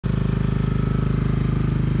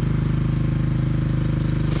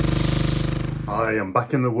I am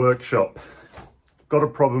back in the workshop. Got a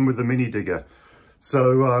problem with the mini digger.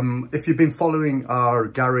 So if you've been following our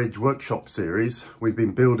garage workshop series, we've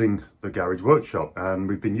been building the garage workshop and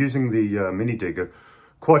we've been using the mini digger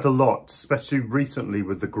quite a lot, especially recently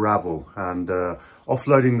with the gravel and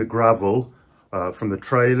offloading the gravel from the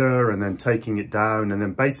trailer and then taking it down and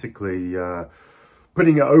then basically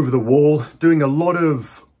putting it over the wall, doing a lot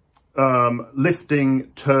of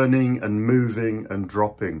lifting, turning and moving and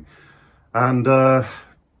dropping. And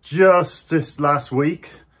just this last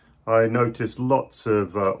week, I noticed lots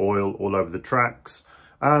of oil all over the tracks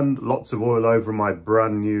and lots of oil over my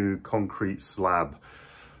brand new concrete slab.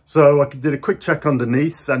 So I did a quick check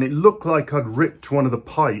underneath and it looked like I'd ripped one of the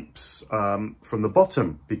pipes from the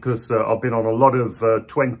bottom because I've been on a lot of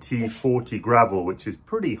 2040 gravel, which is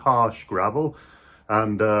pretty harsh gravel.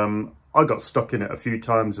 And I got stuck in it a few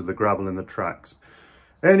times with the gravel in the tracks.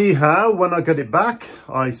 Anyhow, when I got it back,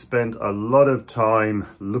 I spent a lot of time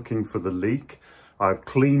looking for the leak. I've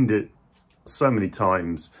cleaned it so many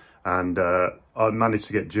times and I managed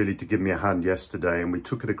to get Julie to give me a hand yesterday and we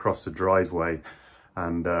took it across the driveway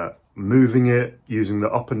and moving it, using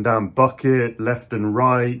the up and down bucket, left and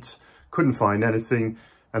right, couldn't find anything.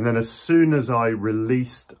 And then as soon as I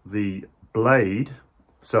released the blade,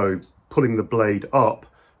 so pulling the blade up,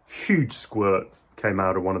 huge squirt came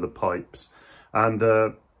out of one of the pipes. And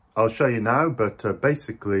I'll show you now, but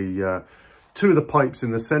basically two of the pipes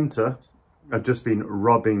in the center have just been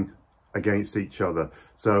rubbing against each other.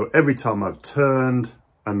 So every time I've turned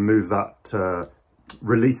and moved that,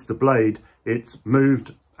 released the blade, it's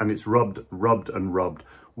moved and it's rubbed and rubbed.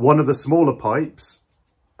 One of the smaller pipes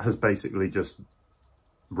has basically just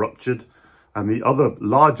ruptured and the other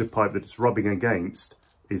larger pipe that it's rubbing against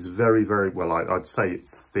is very, very, well, I'd say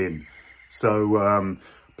it's thin. So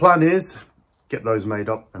plan is get those made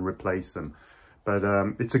up and replace them. But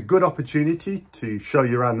it's a good opportunity to show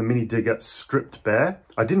you around the mini digger stripped bare.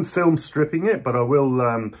 I didn't film stripping it, but I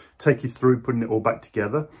will take you through putting it all back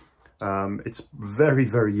together. It's very,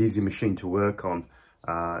 very easy machine to work on.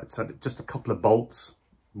 It's just a couple of bolts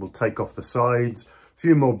will take off the sides. A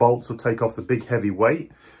few more bolts will take off the big heavy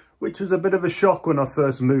weight, which was a bit of a shock when I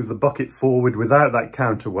first moved the bucket forward without that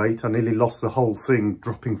counterweight. I nearly lost the whole thing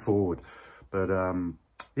dropping forward. But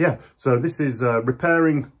yeah, so this is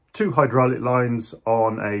repairing two hydraulic lines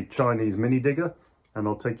on a Chinese mini digger, and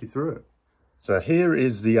I'll take you through it. So here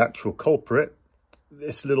is the actual culprit.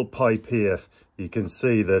 This little pipe here, you can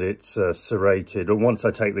see that it's serrated, and once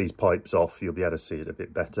I take these pipes off, you'll be able to see it a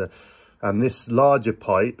bit better. And this larger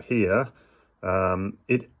pipe here,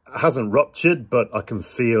 it hasn't ruptured, but I can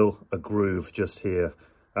feel a groove just here,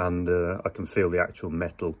 and I can feel the actual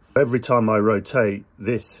metal. Every time I rotate,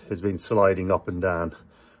 this has been sliding up and down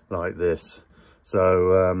like this.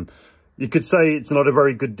 So you could say it's not a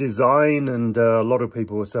very good design, and a lot of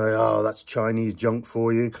people will say, oh, that's Chinese junk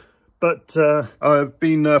for you. But I've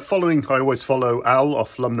been following, I always follow Al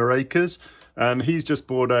off Lumner Acres, and he's just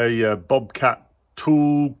bought a Bobcat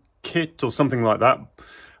tool kit or something like that.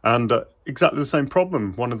 And exactly the same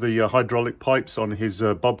problem. One of the hydraulic pipes on his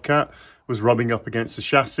Bobcat was rubbing up against the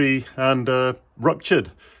chassis and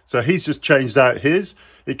ruptured. So he's just changed out his.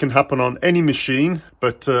 It can happen on any machine,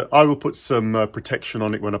 but I will put some protection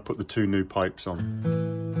on it when I put the two new pipes on.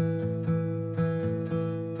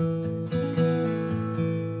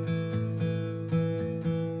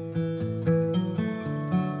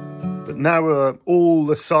 But now all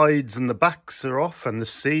the sides and the backs are off and the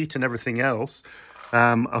seat and everything else.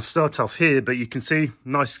 I'll start off here, but you can see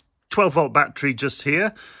nice 12-volt battery just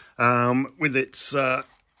here with its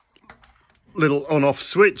little on-off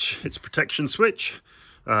switch, its protection switch.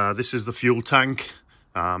 This is the fuel tank.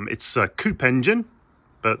 It's a coupe engine,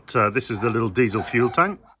 but this is the little diesel fuel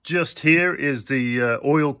tank. Just here is the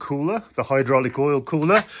oil cooler, the hydraulic oil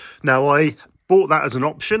cooler. Now, I bought that as an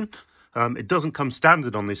option. It doesn't come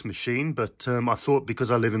standard on this machine, but I thought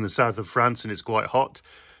because I live in the south of France and it's quite hot,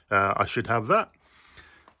 I should have that.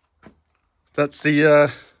 That's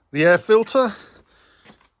the air filter,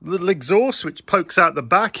 little exhaust which pokes out the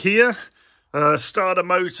back here. Starter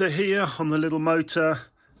motor here on the little motor.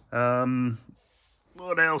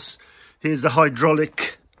 What else? Here's the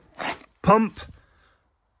hydraulic pump,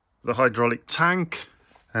 the hydraulic tank,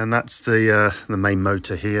 and that's the main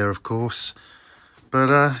motor here, of course. But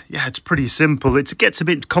yeah, it's pretty simple. It gets a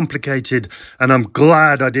bit complicated, and I'm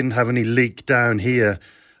glad I didn't have any leak down here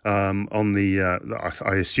on the,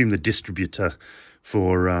 I assume the distributor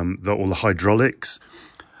for all the hydraulics.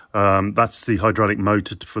 That's the hydraulic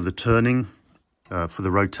motor for the turning, for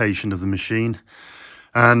the rotation of the machine.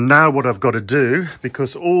 And now what I've got to do,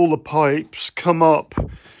 because all the pipes come up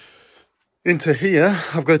Into here,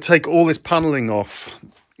 I've got to take all this paneling off,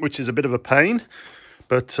 which is a bit of a pain,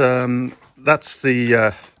 but that's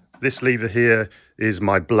the, this lever here is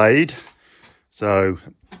my blade. So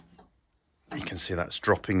you can see that's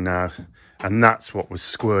dropping now, and that's what was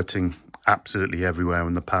squirting absolutely everywhere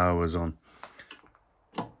when the power was on.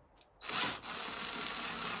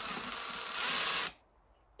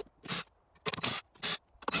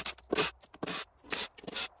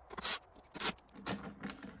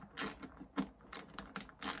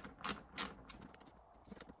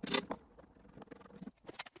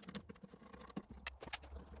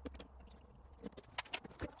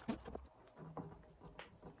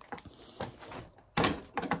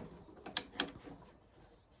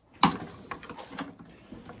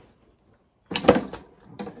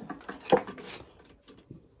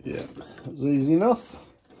 Yeah, that's easy enough.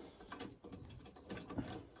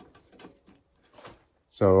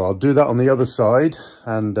 So I'll do that on the other side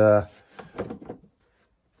and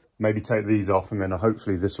maybe take these off, and then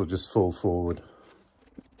hopefully this will just fall forward.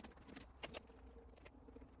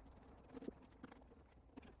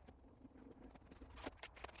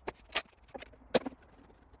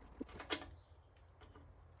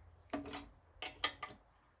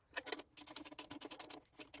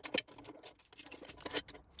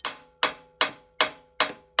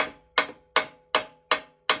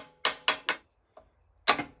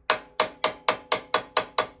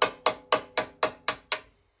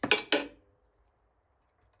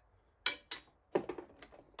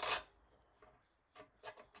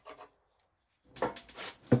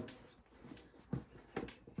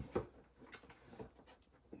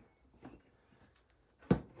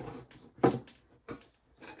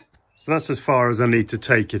 So that's as far as I need to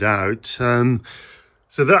take it out. So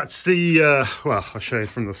that's the, well, I'll show you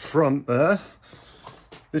from the front there.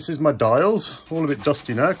 This is my dials, all a bit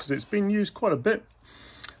dusty now because it's been used quite a bit.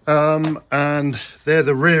 And they're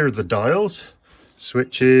the rear of the dials.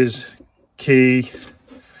 Switches, key.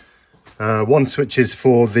 One switch is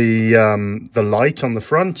for the light on the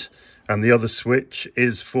front, and the other switch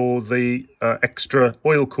is for the extra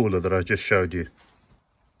oil cooler that I just showed you.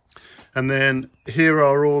 And then here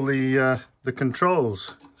are all the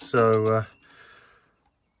controls. So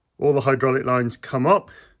all the hydraulic lines come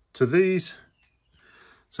up to these.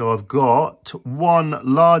 So I've got one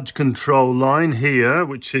large control line here,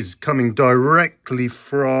 which is coming directly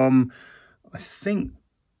from, I think,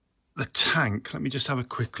 the tank. Let me just have a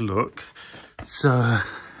quick look. So,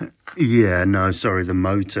 yeah, no, sorry, the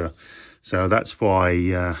motor. So that's why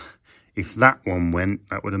if that one went,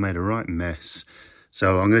 that would have made a right mess.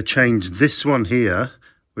 So I'm going to change this one here,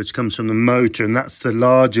 which comes from the motor, and that's the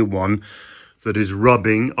larger one that is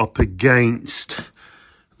rubbing up against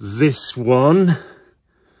this one,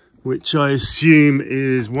 which I assume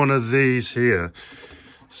is one of these here.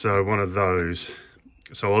 So one of those.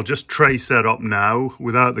 So I'll just trace that up now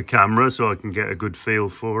without the camera so I can get a good feel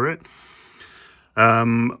for it.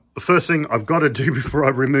 The first thing I've got to do before I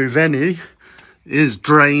remove any is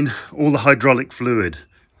drain all the hydraulic fluid.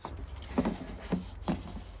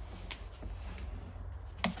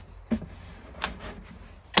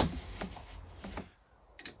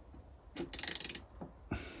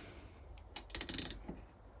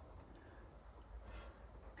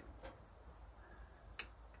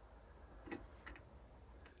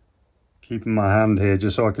 Keeping my hand here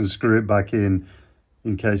just so I can screw it back in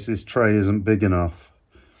case this tray isn't big enough.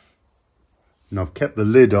 And I've kept the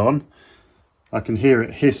lid on. I can hear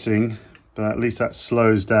it hissing, but at least that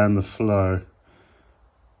slows down the flow.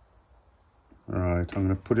 All right, I'm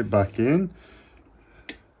going to put it back in.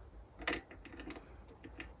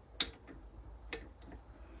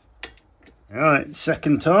 All right,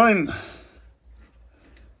 second time.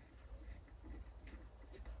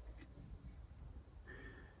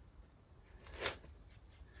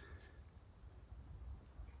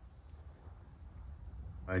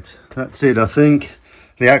 Right, that's it, I think.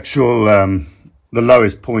 The actual, the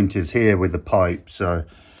lowest point is here with the pipe, so.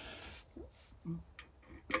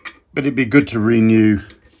 But it'd be good to renew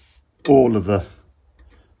all of the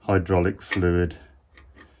hydraulic fluid.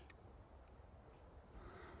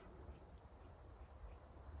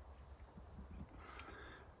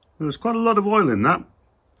 There was quite a lot of oil in that.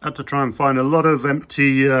 I had to try and find a lot of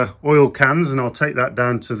empty oil cans, and I'll take that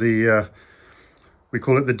down to the we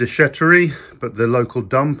call it the déchetterie, but the local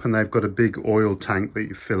dump, and they've got a big oil tank that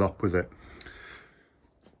you fill up with it.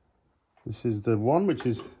 This is the one which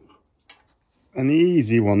is an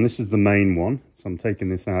easy one. This is the main one, so I'm taking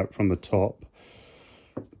this out from the top.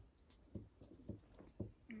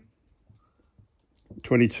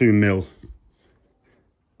 22 mil,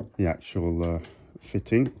 the actual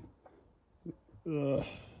fitting.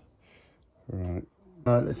 Right.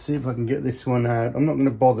 Let's see if I can get this one out. I'm not going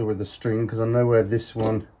to bother with the string because I know where this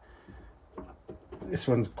one's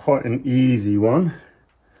quite an easy one.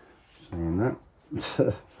 Saying that.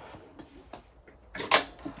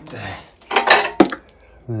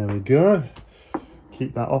 There we go.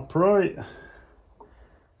 Keep that upright.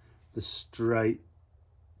 The straight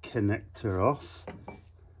connector off.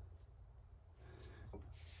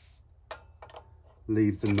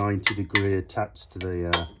 Leave the 90-degree attached to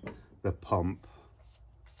the pump.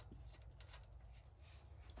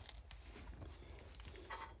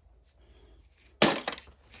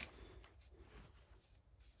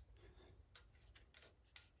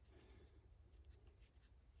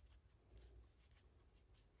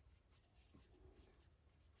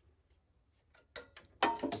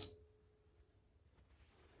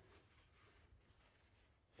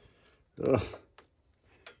 Ugh.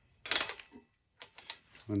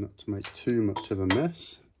 Try not to make too much of a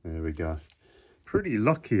mess. There we go. Pretty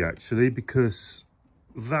lucky actually, because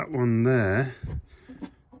that one there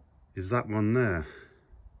is that one there,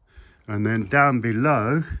 and then down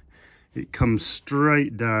below it comes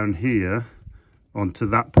straight down here onto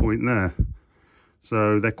that point there,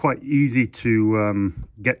 so they're quite easy to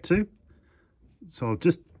get to. So I'll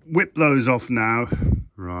just whip those off now.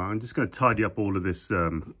 Right, I'm just going to tidy up all of this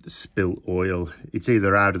spilt oil. It's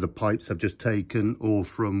either out of the pipes I've just taken or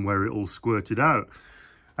from where it all squirted out.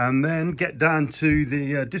 And then get down to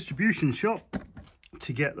the distribution shop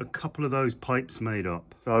to get a couple of those pipes made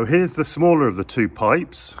up. So here's the smaller of the two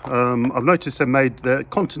pipes. I've noticed they're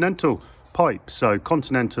Continental pipes. So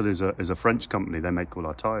Continental is a French company. They make all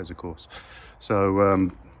our tyres, of course.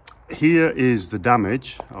 So here is the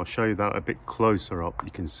damage. I'll show you that a bit closer up.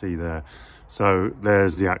 You can see there. So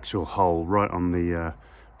there's the actual hole right on the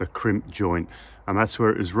crimp joint, and that's where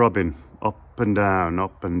it is rubbing up and down,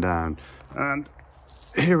 up and down. And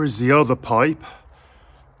here is the other pipe.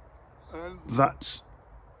 That's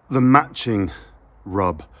the matching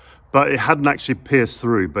rub, but it hadn't actually pierced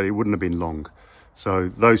through, but it wouldn't have been long. So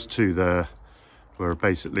those two there were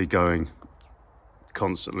basically going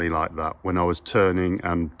constantly like that when I was turning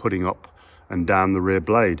and putting up and down the rear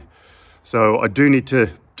blade. So I do need to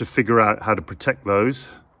figure out how to protect those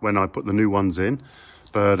when I put the new ones in,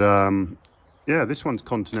 but yeah, this one's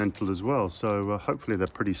Continental as well, so hopefully they're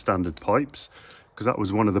pretty standard pipes, because that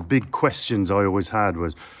was one of the big questions I always had,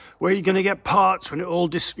 was where are you going to get parts when it all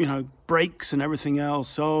just, you know, breaks and everything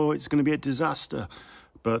else? Oh, it's going to be a disaster.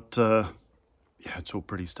 But yeah, it's all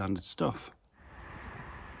pretty standard stuff.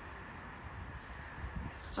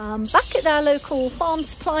 Back at our local farm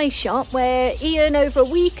supply shop, where Ian over a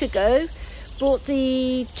week ago bought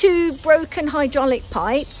the two broken hydraulic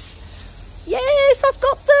pipes. Yes, I've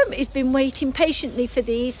got them. He's been waiting patiently for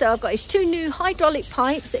these. So I've got his two new hydraulic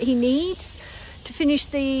pipes that he needs to finish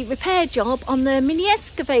the repair job on the mini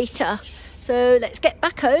excavator. So let's get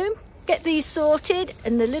back home, get these sorted,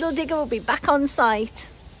 and the little digger will be back on site.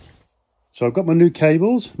 So I've got my new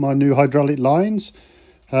cables, my new hydraulic lines.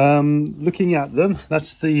 Looking at them,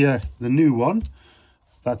 that's the new one.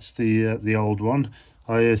 That's the old one.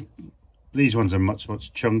 These ones are much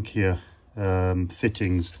chunkier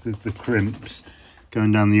fittings. The crimps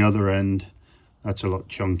going down the other end, that's a lot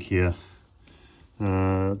chunkier.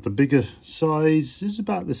 The bigger size is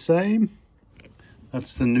about the same.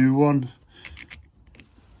 That's the new one,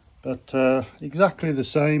 but exactly the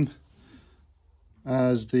same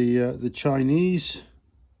as the Chinese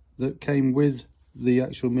that came with the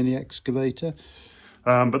actual mini excavator.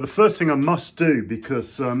 But the first thing I must do,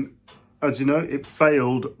 because as you know, it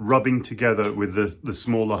failed rubbing together with the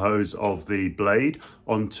smaller hose of the blade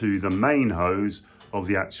onto the main hose of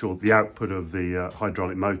the output of the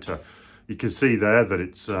hydraulic motor. You can see there that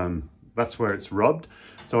it's that's where it's rubbed.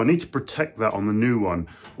 So I need to protect that on the new one.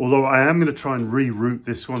 Although I am going to try and reroute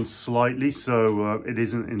this one slightly so it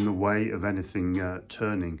isn't in the way of anything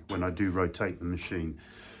turning when I do rotate the machine.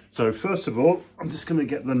 So first of all, I'm just going to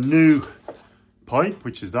get the new pipe,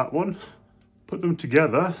 which is that one, put them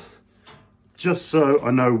together, just so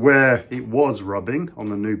I know where it was rubbing on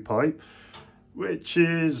the new pipe, which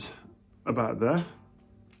is about there.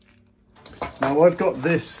 Now I've got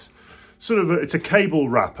this sort of, it's a cable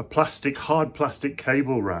wrap, a hard plastic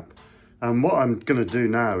cable wrap. And what I'm going to do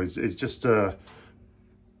now is just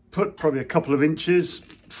put probably a couple of inches,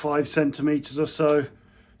 5 centimeters or so,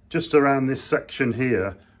 just around this section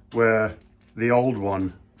here where the old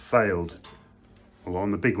one failed. Well,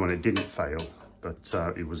 on the big one it didn't fail, but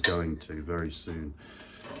it was going to very soon.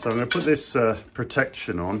 So I'm going to put this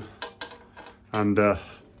protection on, and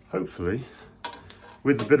hopefully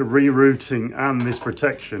with a bit of rerouting and this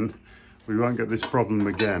protection we won't get this problem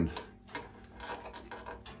again.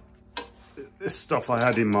 this stuff I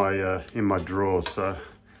had in my drawer, so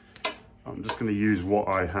I'm just going to use what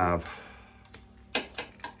I have.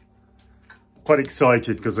 Quite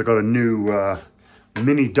excited because I got a new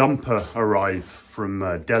mini dumper arrive from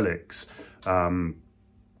Delix.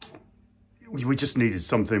 We just needed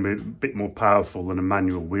something a bit more powerful than a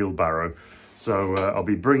manual wheelbarrow. So I'll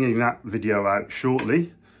be bringing that video out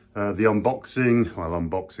shortly. The unboxing,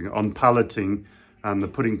 unpalleting and the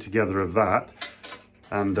putting together of that.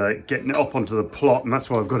 And getting it up onto the plot. And that's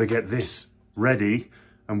why I've got to get this ready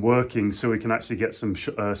and working so we can actually get some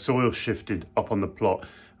soil shifted up on the plot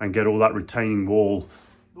and get all that retaining wall,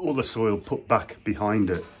 all the soil put back behind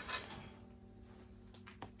it.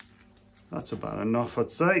 That's about enough,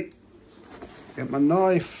 I'd say. Get my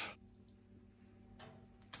knife.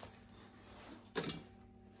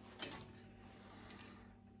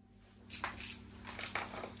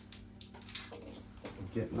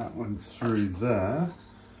 Get that one through there.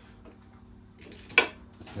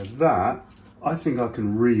 So that, I think I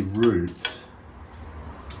can reroute.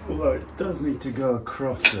 Although it does need to go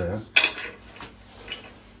across there.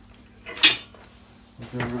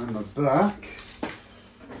 I'll go around the back.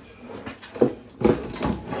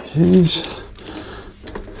 Jeez.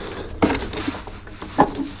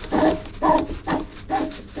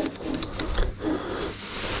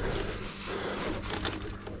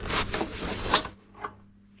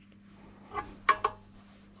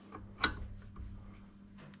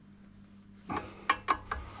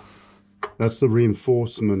 That's the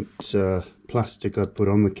reinforcement plastic I put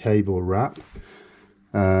on the cable wrap.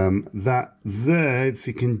 That there, if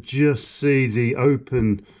you can just see the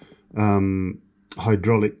open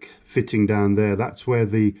hydraulic fitting down there, that's where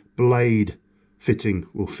the blade fitting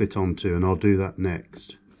will fit onto, and I'll do that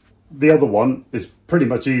next. The other one is pretty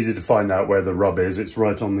much easy to find out where the rub is. It's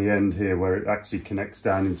right on the end here where it actually connects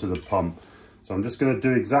down into the pump. So I'm just going to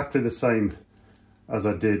do exactly the same as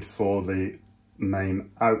I did for the main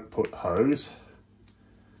output hose.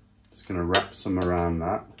 Just going to wrap some around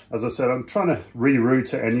that. As I said, I'm trying to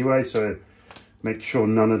reroute it anyway, so make sure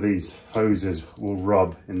none of these hoses will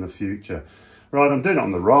rub in the future. Right, I'm doing it on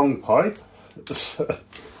the wrong pipe. Need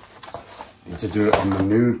to do it on the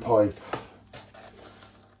new pipe.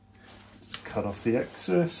 Just cut off the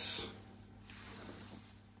excess.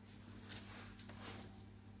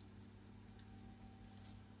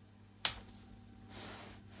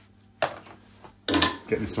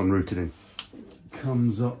 Get this one routed in.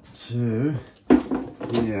 Comes up to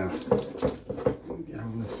here.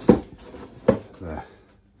 There.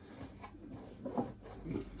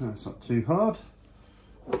 That's not too hard.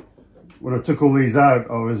 When I took all these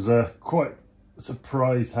out, I was quite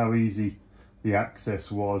surprised how easy the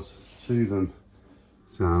access was to them.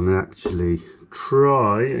 So I'm going to actually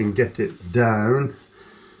try and get it down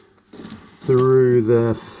through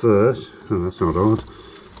there first. Oh, that's not hard.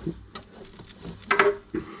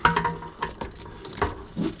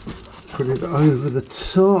 Put it over the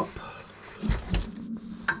top.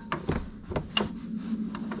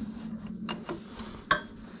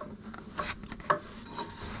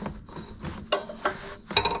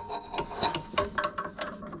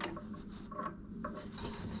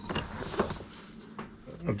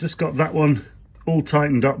 I've just got that one all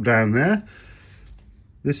tightened up down there.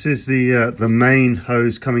 This is the main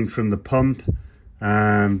hose coming from the pump,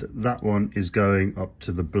 and that one is going up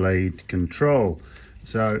to the blade control.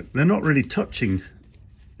 So they're not really touching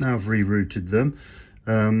now I've rerouted them.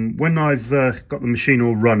 When I've got the machine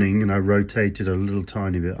all running and I rotate it a little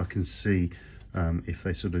tiny bit, I can see if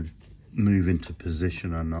they sort of move into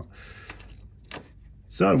position or not.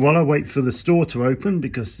 So while I wait for the store to open,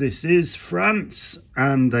 because this is France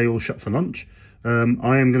and they all shut for lunch, I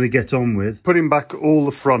am going to get on with putting back all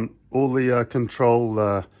the front, all the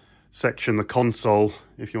control section, the console,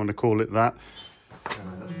 if you want to call it that.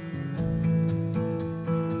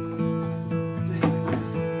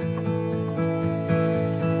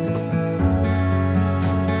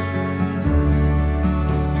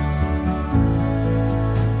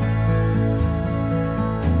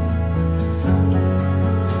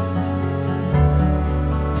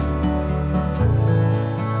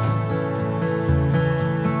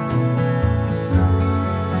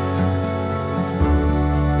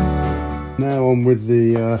 Now on with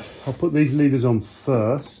the, I'll put these levers on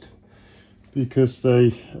first because they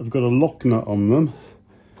have got a lock nut on them,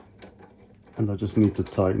 and I just need to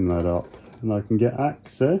tighten that up and I can get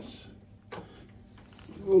access.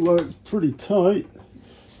 Although it's pretty tight,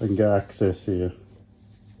 I can get access here.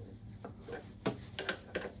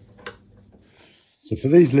 So for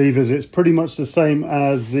these levers, it's pretty much the same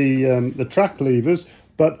as the track levers,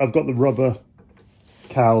 but I've got the rubber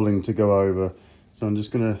cowling to go over. So I'm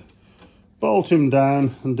just going to bolt him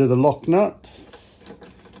down and do the lock nut.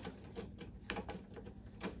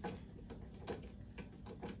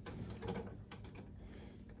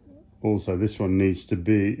 Also, this one needs to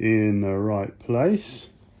be in the right place.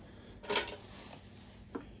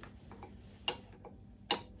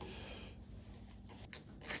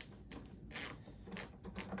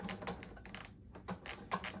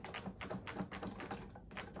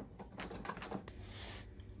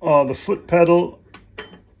 Oh, the foot pedal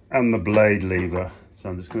and the blade lever. So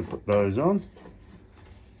I'm just going to put those on.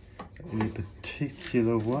 In a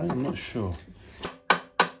particular way, I'm not sure.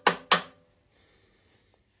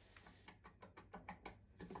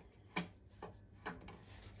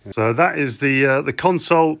 So that is the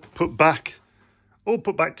console all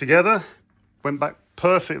put back together. Went back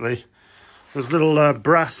perfectly. There's little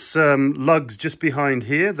brass lugs just behind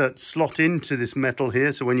here that slot into this metal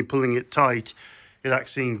here. So when you're pulling it tight, it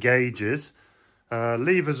actually engages.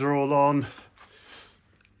 Levers are all on.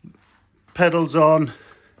 Pedals on.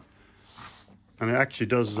 And it actually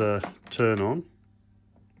does turn on.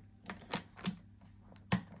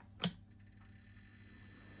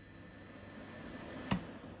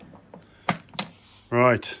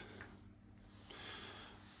 Right,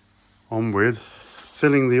 on with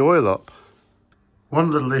filling the oil up.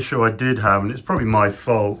 One little issue I did have, and it's probably my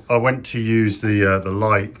fault, I went to use the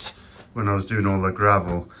light when I was doing all the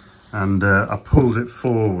gravel, and I pulled it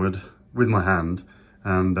forward with my hand,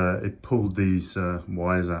 and it pulled these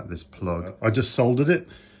wires out this plug. I just soldered it,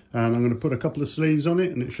 and I'm going to put a couple of sleeves on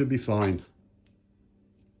it, and it should be fine.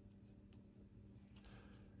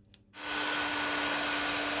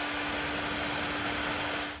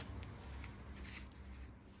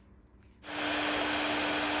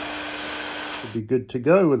 Be good to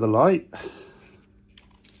go with the light.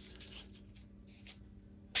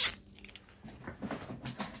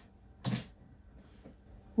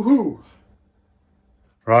 Woohoo!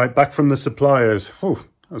 Right, back from the suppliers. Oh,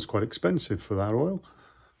 that was quite expensive for that oil.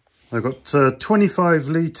 I've got 25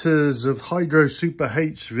 litres of Hydro Super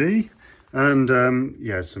HV and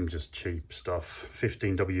yeah, some just cheap stuff.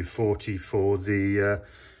 15W40 for the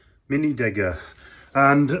mini digger.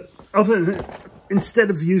 And instead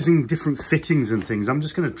of using different fittings and things, I'm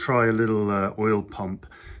just going to try a little oil pump,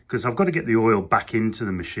 because I've got to get the oil back into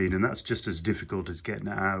the machine, and that's just as difficult as getting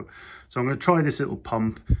it out. So I'm going to try this little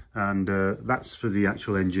pump, and that's for the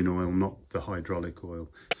actual engine oil, not the hydraulic oil.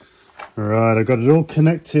 All right, I've got it all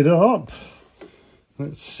connected up.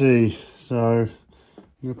 Let's see. So I'm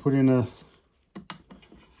going to put in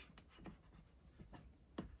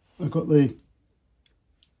I've got the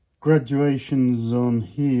graduations on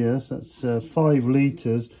here, so that's 5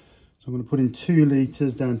 litres. So I'm going to put in 2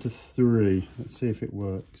 litres down to 3. Let's see if it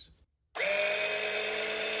works.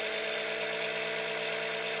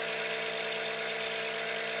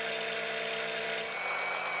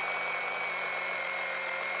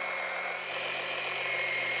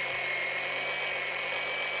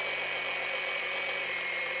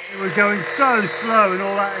 It was going so slow and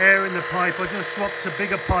all that air in the pipe. I just swapped a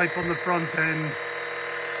bigger pipe on the front end.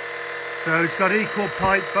 So it's got equal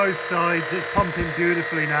pipe both sides. It's pumping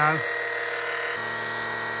beautifully now.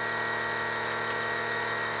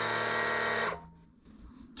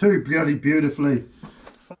 Too bloody beautifully.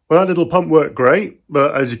 Well, that little pump worked great,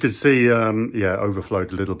 but as you can see, yeah,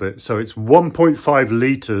 overflowed a little bit. So it's 1.5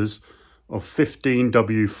 litres of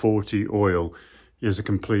 15W40 oil. Here's a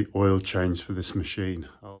complete oil change for this machine.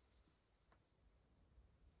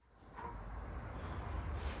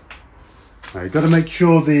 Now you've got to make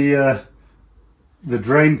sure the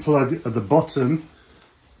drain plug at the bottom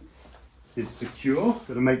is secure.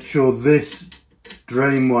 Got to make sure this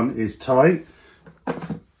drain one is tight.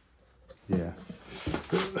 Yeah,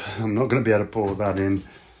 I'm not going to be able to pour that in.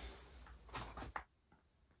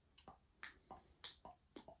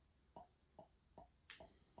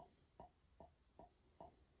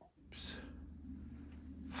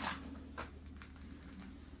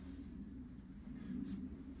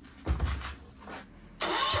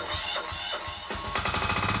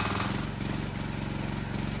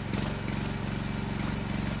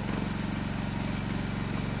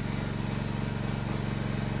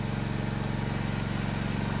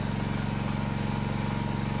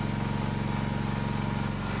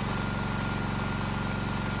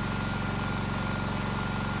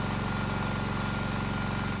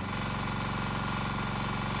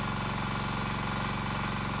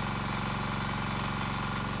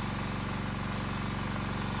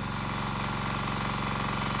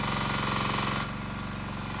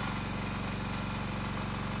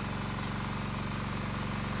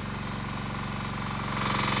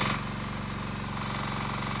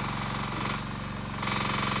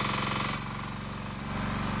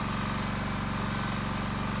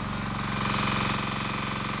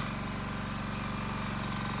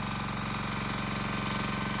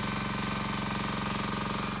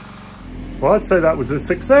 Well, I'd say that was a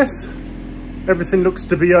success. Everything looks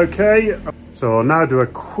to be okay. So I'll now do a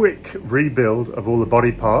quick rebuild of all the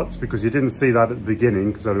body parts, because you didn't see that at the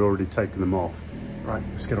beginning because I'd already taken them off. Right,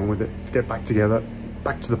 let's get on with it. Get back together,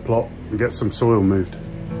 back to the plot and get some soil moved.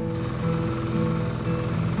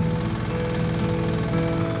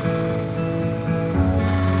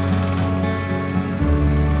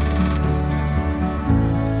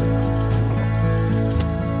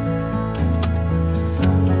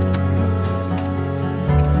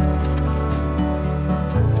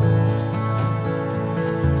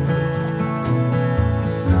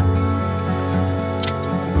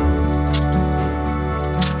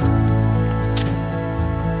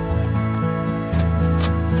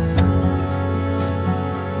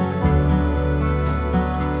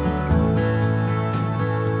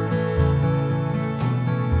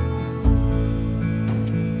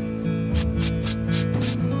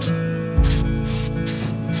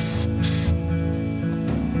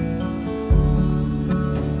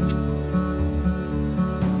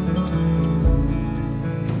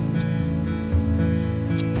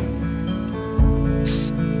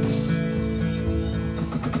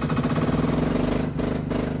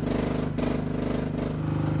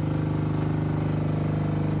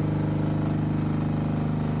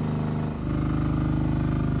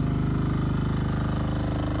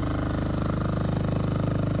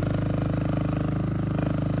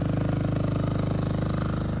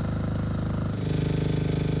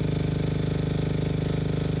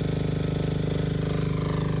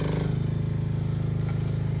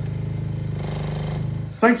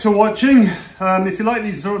 Thanks for watching. If you like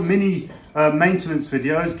these sort of mini maintenance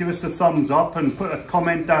videos, give us a thumbs up and put a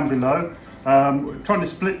comment down below. We're trying to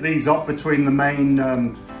split these up between the main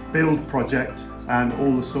build project and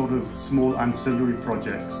all the sort of small ancillary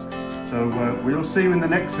projects. So we'll see you in the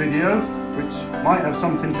next video, which might have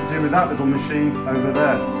something to do with that little machine over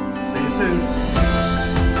there. See you soon.